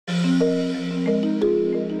So,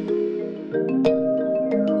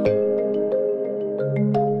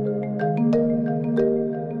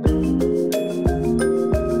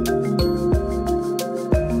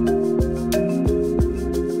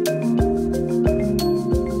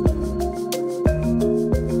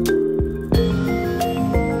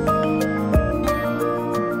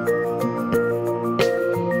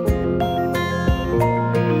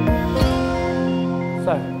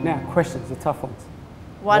 now, questions, the tough ones.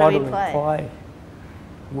 Why do we play?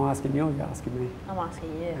 Am I asking you or are you asking me? I'm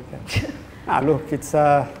asking you. Okay. Look, it's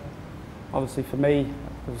obviously for me,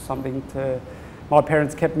 it was something to... My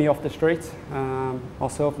parents kept me off the streets.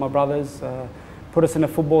 Myself, my brothers, put us in a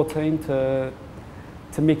football team to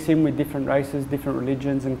mix in with different races, different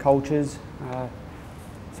religions and cultures.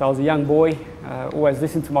 So I was a young boy, always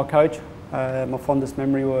listened to my coach. My fondest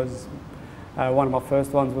memory was one of my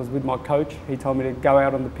first ones was with my coach. He told me to go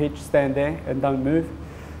out on the pitch, stand there and don't move.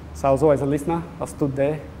 So I was always a listener. I stood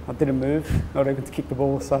there, I didn't move, not even to kick the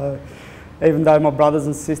ball. So even though my brothers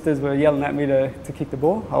and sisters were yelling at me to kick the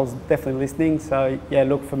ball, I was definitely listening. So yeah,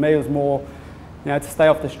 look, for me it was more, to stay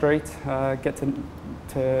off the street, get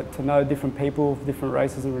to know different people, different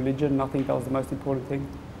races and religion. I think that was the most important thing.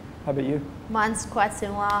 How about you? Mine's quite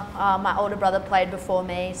similar. My older brother played before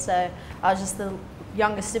me, so I was just the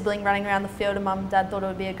younger sibling running around the field, and mum and dad thought it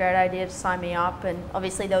would be a great idea to sign me up. And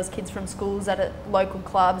obviously there was kids from schools at a local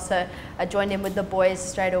club, so I joined in with the boys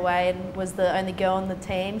straight away and was the only girl on the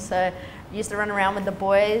team. So I used to run around with the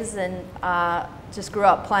boys and just grew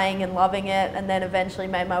up playing and loving it, and then eventually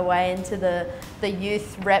made my way into the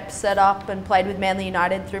youth rep setup and played with Manly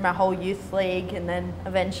United through my whole youth league, and then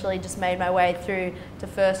eventually just made my way through to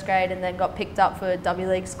first grade and then got picked up for a W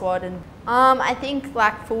League squad. And I think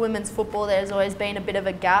like for women's football there's always been a bit of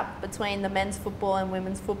a gap between the men's football and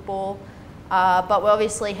women's football, but we're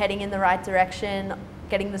obviously heading in the right direction,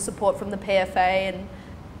 getting the support from the PFA and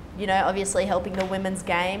obviously helping the women's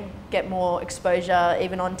game get more exposure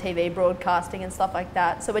even on TV broadcasting and stuff like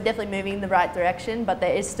that. So we're definitely moving in the right direction, but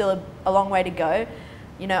there is still a long way to go.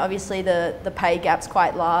 Obviously the pay gap's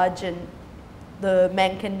quite large, and the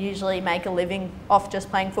men can usually make a living off just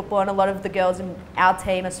playing football, and a lot of the girls in our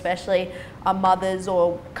team especially are mothers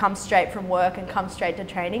or come straight from work and come straight to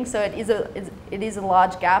training. So it is a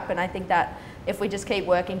large gap, and I think that if we just keep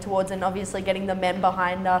working towards and obviously getting the men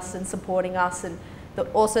behind us and supporting us, and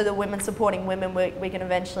also the women supporting women, we can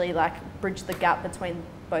eventually bridge the gap between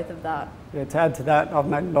both of that. Yeah, to add to that, I've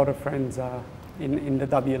made a lot of friends in the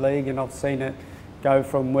W League, and I've seen it go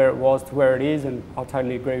from where it was to where it is, and I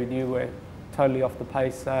totally agree with you. We're totally off the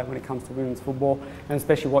pace when it comes to women's football, and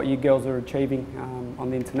especially what you girls are achieving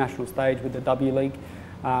on the international stage with the W League.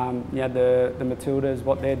 The Matildas,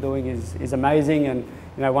 what they're doing is amazing, and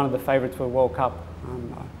one of the favourites for a World Cup.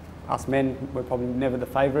 Us men, we're probably never the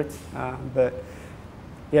favourites, but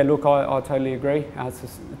yeah, look, I totally agree.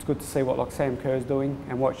 It's good to see what Sam Kerr's doing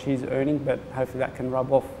and what she's earning, but hopefully that can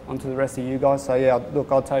rub off onto the rest of you guys. So yeah,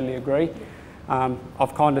 look, I totally agree.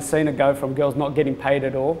 I've kind of seen it go from girls not getting paid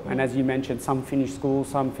at all, and as you mentioned, some finish school,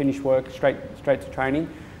 some finish work straight to training,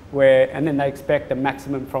 and then they expect the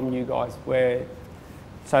maximum from you guys.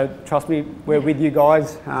 So trust me, we're with you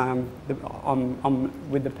guys. I'm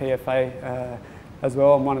with the PFA as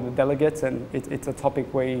well. I'm one of the delegates, and it's a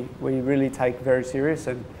topic we really take very serious.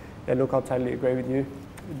 And yeah, look, I totally agree with you.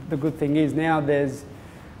 The good thing is now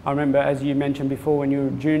I remember, as you mentioned before, when you were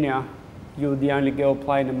a junior, you were the only girl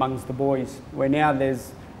playing amongst the boys, where now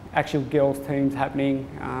there's actual girls teams happening.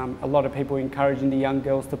 A lot of people encouraging the young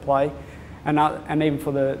girls to play, and even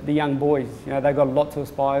for the young boys, they've got a lot to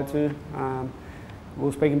aspire to. We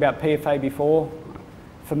were speaking about PFA before.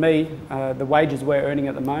 For me, the wages we're earning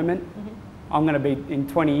at the moment, I'm going to be in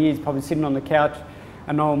 20 years probably sitting on the couch,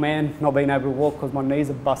 an old man, not being able to walk because my knees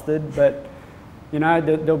are busted, but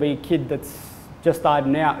there'll be a kid that's just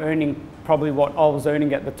starting out earning probably what I was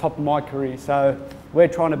earning at the top of my career. So we're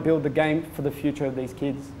trying to build the game for the future of these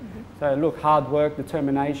kids. So look, hard work,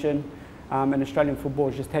 determination, and Australian football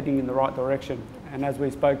is just heading in the right direction. And as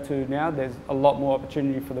we spoke to now, there's a lot more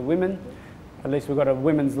opportunity for the women. At least we've got a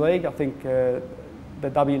women's league. I think the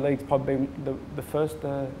W League's probably been the first,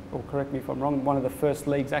 or correct me if I'm wrong, one of the first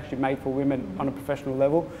leagues actually made for women on a professional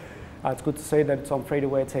level. It's good to see that it's on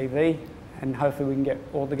free-to-air TV, and hopefully we can get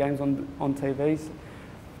all the games on TVs.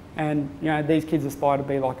 And these kids aspire to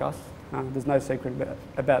be like us. There's no secret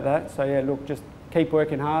about that. So yeah, look, just keep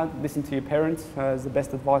working hard, listen to your parents is the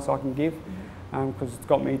best advice I can give, because it's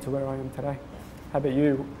got me to where I am today. How about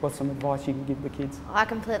you? What's some advice you can give the kids? I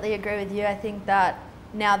completely agree with you. I think that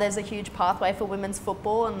now there's a huge pathway for women's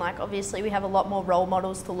football, and like obviously we have a lot more role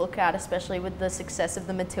models to look at, especially with the success of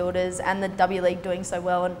the Matildas and the W League doing so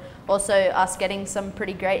well, and also us getting some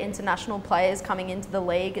pretty great international players coming into the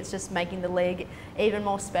league. It's just making the league even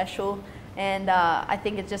more special, and I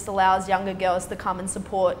think it just allows younger girls to come and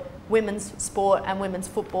support women's sport and women's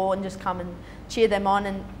football and just come and cheer them on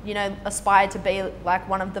and, you know, aspire to be like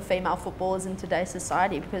one of the female footballers in today's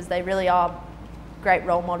society, because they really are great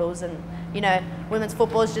role models. And, you know, women's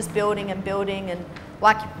football is just building and building, and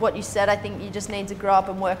like what you said, I think you just need to grow up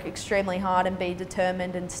and work extremely hard and be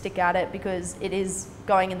determined and stick at it, because it is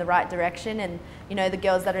going in the right direction. And, you know, the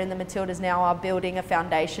girls that are in the Matildas now are building a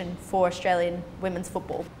foundation for Australian women's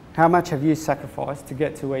football. How much have you sacrificed to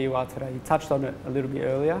get to where you are today? You touched on it a little bit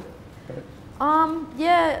earlier.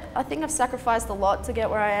 Yeah, I think I've sacrificed a lot to get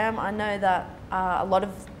where I am. I know that a lot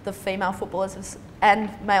of the female footballers and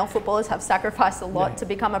male footballers have sacrificed a lot to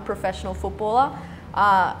become a professional footballer.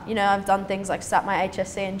 You know, I've done things like sat my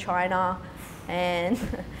HSC in China, and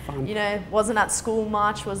you know, wasn't at school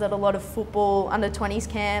much, was at a lot of football under 20s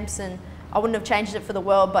camps, and I wouldn't have changed it for the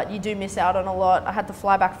world, but you do miss out on a lot. I had to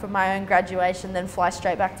fly back from my own graduation, then fly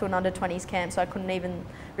straight back to an under 20s camp, so I couldn't even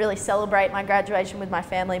really celebrate my graduation with my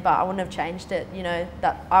family, but I wouldn't have changed it. You know,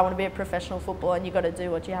 that I want to be a professional footballer, and you got to do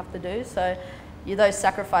what you have to do. So those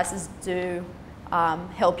sacrifices do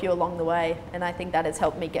help you along the way, and I think that has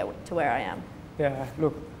helped me get to where I am. Yeah,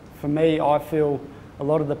 look, for me, I feel a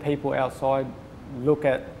lot of the people outside look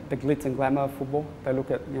at the glitz and glamour of football. They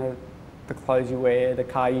look at, you know, the clothes you wear, the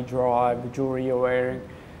car you drive, the jewellery you're wearing,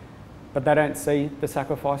 but they don't see the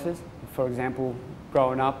sacrifices. For example,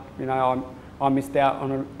 growing up, you know, I missed out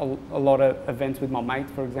on a lot of events with my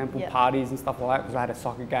mates, for example, parties and stuff like that, because I had a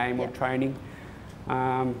soccer game or training.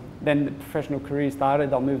 Then the professional career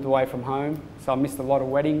started. I moved away from home, so I missed a lot of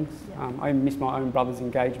weddings. I even missed my own brother's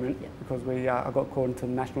engagement because I got called into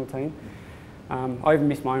the national team. I even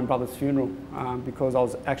missed my own brother's funeral because I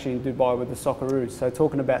was actually in Dubai with the Socceroos. So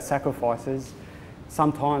talking about sacrifices,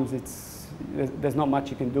 sometimes there's not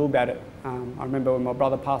much you can do about it. I remember when my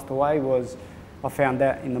brother passed away, I found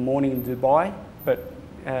out in the morning in Dubai, but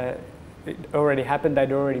it already happened.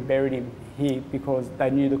 They'd already buried him here because they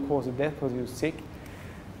knew the cause of death because he was sick.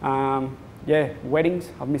 Yeah, weddings.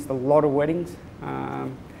 I've missed a lot of weddings.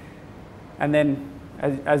 And then,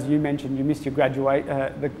 as you mentioned, you missed your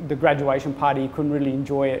the graduation party. You couldn't really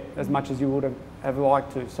enjoy it as much as you would have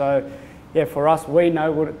liked to. So, yeah, for us, we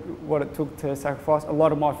know what it took to sacrifice. A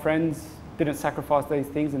lot of my friends didn't sacrifice these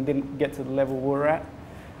things and didn't get to the level we're at.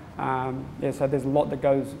 Yeah, so there's a lot that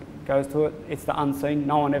goes to it. It's the unseen.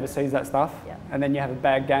 No one ever sees that stuff. Yeah. And then you have a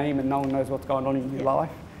bad game and no one knows what's going on in your life.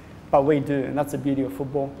 But we do, and that's the beauty of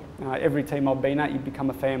football. Every team I've been at, you become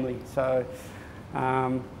a family. So,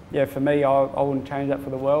 yeah, for me, I wouldn't change that for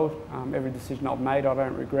the world. Every decision I've made, I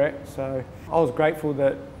don't regret. So I was grateful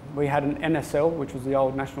that we had an NSL, which was the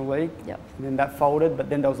old National League, and then that folded, but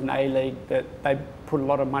then there was an A-League that they put a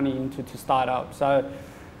lot of money into to start up. So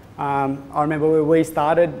I remember when we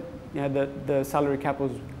started, you know, the salary cap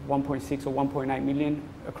was 1.6 or 1.8 million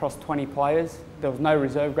across 20 players. There was no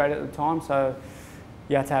reserve grade at the time, so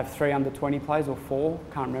you had to have 3 under 20 players or 4,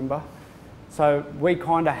 can't remember. So we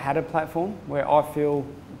kind of had a platform where I feel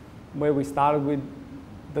where we started with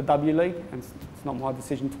the W League, and it's not my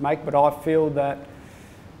decision to make, but I feel that,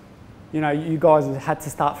 you know, you guys had to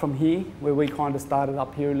start from here, where we kind of started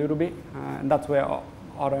up here a little bit, and that's where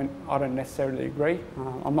I don't necessarily agree.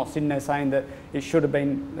 I'm not sitting there saying that it should have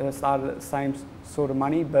been started at the same sort of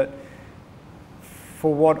money, but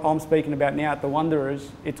for what I'm speaking about now at the Wanderers,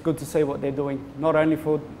 it's good to see what they're doing, not only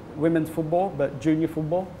for women's football, but junior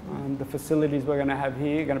football. The facilities we're going to have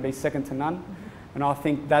here are going to be second to none. And I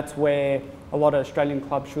think that's where a lot of Australian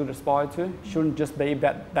clubs should aspire to. It shouldn't just be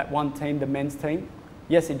about that one team, the men's team.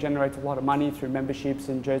 Yes, it generates a lot of money through memberships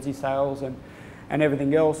and jersey sales and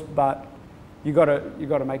everything else, but you got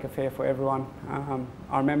to make it fair for everyone.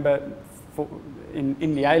 I remember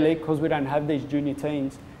in the A-League, because we don't have these junior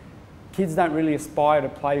teams, kids don't really aspire to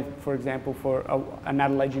play, for example, for an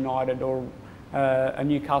Adelaide United or a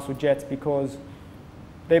Newcastle Jets, because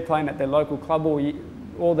they're playing at their local club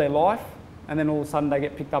all their life, and then all of a sudden they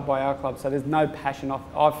get picked up by our club. So there's no passion,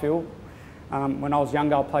 I feel. When I was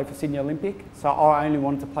younger, I played for Sydney Olympic, so I only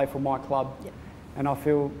wanted to play for my club. Yep. And I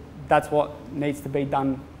feel that's what needs to be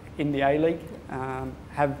done in the A-League.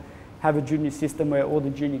 Yep. Have a junior system where all the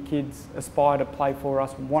junior kids aspire to play for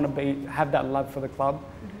us, have that love for the club.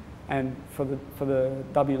 And for the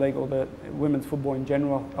W League or the women's football in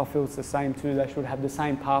general, I feel it's the same too. They should have the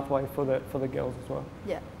same pathway for the girls as well.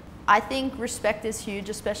 Yeah, I think respect is huge,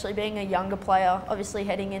 especially being a younger player. Obviously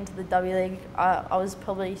heading into the W League, I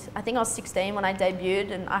think I was 16 when I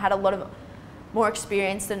debuted, and I had a lot of more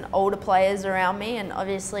experience than older players around me, and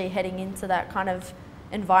obviously heading into that kind of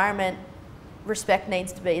environment, respect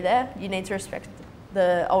needs to be there. You need to respect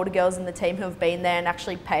the older girls in the team who have been there and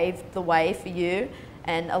actually paved the way for you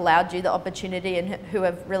and allowed you the opportunity, and who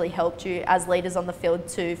have really helped you as leaders on the field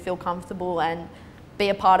to feel comfortable and be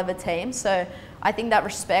a part of a team. So I think that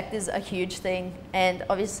respect is a huge thing, and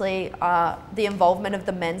obviously the involvement of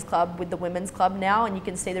the men's club with the women's club now, and you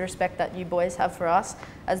can see the respect that you boys have for us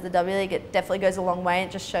as the W League. It definitely goes a long way. It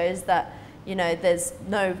just shows that, you know, there's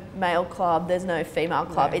no male club, there's no female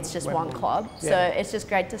club, it's just one club. So it's just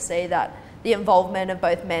great to see that the involvement of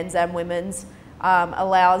both men's and women's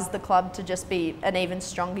allows the club to just be an even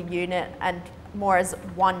stronger unit and more as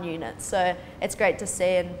one unit. So it's great to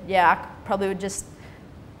see, and yeah, I probably would just,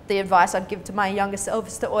 the advice I'd give to my younger self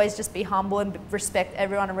is to always just be humble and respect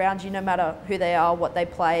everyone around you, no matter who they are, what they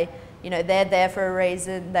play. You know, they're there for a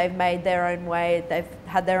reason, they've made their own way, they've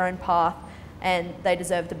had their own path, and they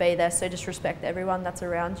deserve to be there. So just respect everyone that's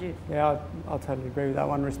around you. Yeah, I totally agree with that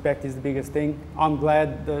one. Respect is the biggest thing. I'm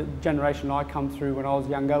glad the generation I come through when I was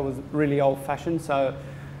younger was really old-fashioned, so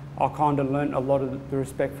I kind of learnt a lot of the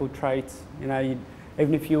respectful traits. You know,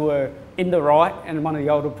 even if you were in the right and one of the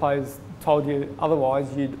older players told you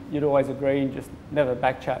otherwise, you'd always agree and just never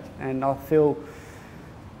backchat. And I feel,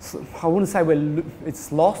 I wouldn't say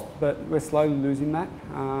it's lost, but we're slowly losing that.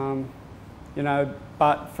 You know,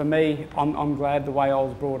 but for me, I'm glad the way I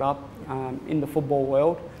was brought up in the football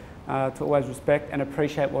world to always respect and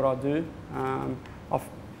appreciate what I do.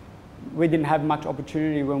 We didn't have much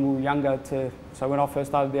opportunity when we were younger so when I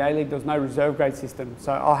first started the A-League, there was no reserve grade system.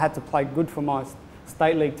 So I had to play good for my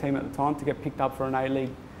state league team at the time to get picked up for an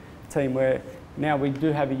A-League team, where now we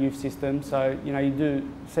do have a youth system. So, you know, you do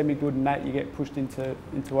semi-good in that, you get pushed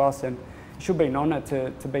into us, and it should be an honour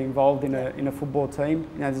to be involved in a football team.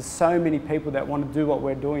 You know, there's so many people that want to do what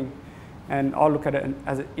we're doing, and I look at it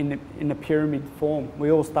as in a pyramid form. We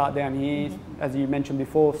all start down here, as you mentioned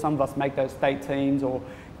before. Some of us make those state teams or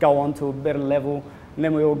go on to a better level, and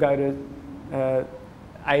then we all go to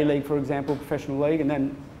A-League, for example, professional league, and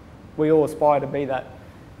then we all aspire to be that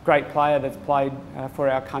great player that's played for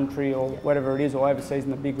our country or whatever it is, or overseas in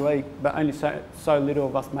the big league, but only so little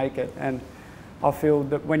of us make it. And I feel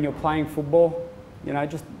that when you're playing football, you know,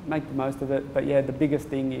 just make the most of it. But yeah, the biggest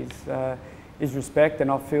thing is respect, and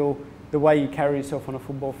I feel the way you carry yourself on a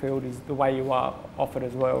football field is the way you are off it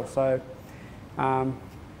as well. So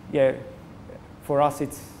yeah, for us,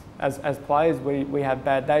 it's as players, we have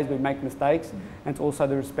bad days, we make mistakes, and it's also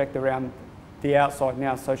the respect around the outside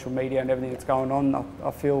now, social media and everything that's going on.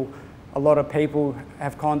 I feel a lot of people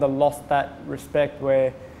have kind of lost that respect,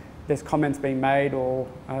 where there's comments being made or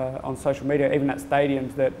on social media, even at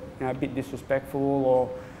stadiums, that, you know, a bit disrespectful or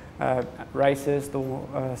racist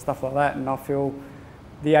or stuff like that. And I feel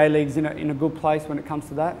the A-League's in a good place when it comes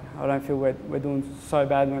to that. I don't feel we're doing so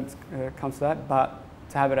bad when it comes to that, but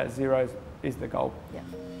to have it at zero is the goal.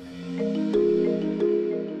 Yeah.